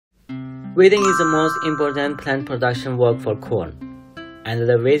Weeding is the most important plant production work for corn, and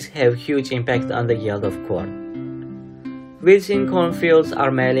the weeds have huge impact on the yield of corn. Weeds in cornfields are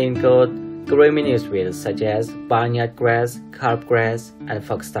mainly include gramineous weeds such as barnyard grass, carp grass, and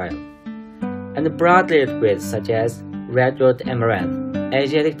foxtail, and broadleaf weeds such as redwood amaranth,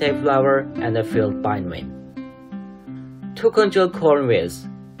 Asiatic dayflower, and the field bindweed. To control corn weeds,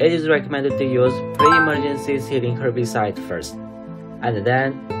 it is recommended to use pre-emergency seeding herbicide first, and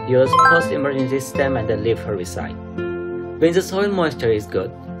then use post-emergency stem and leaf herbicide. When the soil moisture is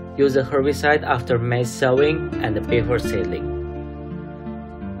good, use the herbicide after maize sowing and before seedling.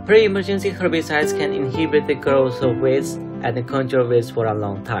 Pre-emergency herbicides can inhibit the growth of weeds and control weeds for a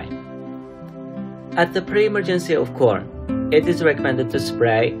long time. At the pre-emergency of corn, it is recommended to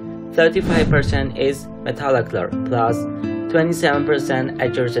spray 35% S-metolachlor plus 27%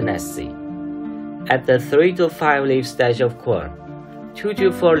 atrazine SC. At the 3 to 5 leaf stage of corn, 2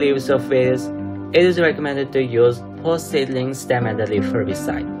 to 4 leaves of weeds, it is recommended to use post-seedling stem and leaf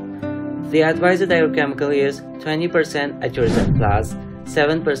herbicide. The advised agrochemical is 20% atrazine plus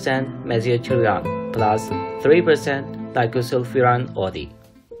 7% Mesotrione plus 3% Nicosulfuron OD.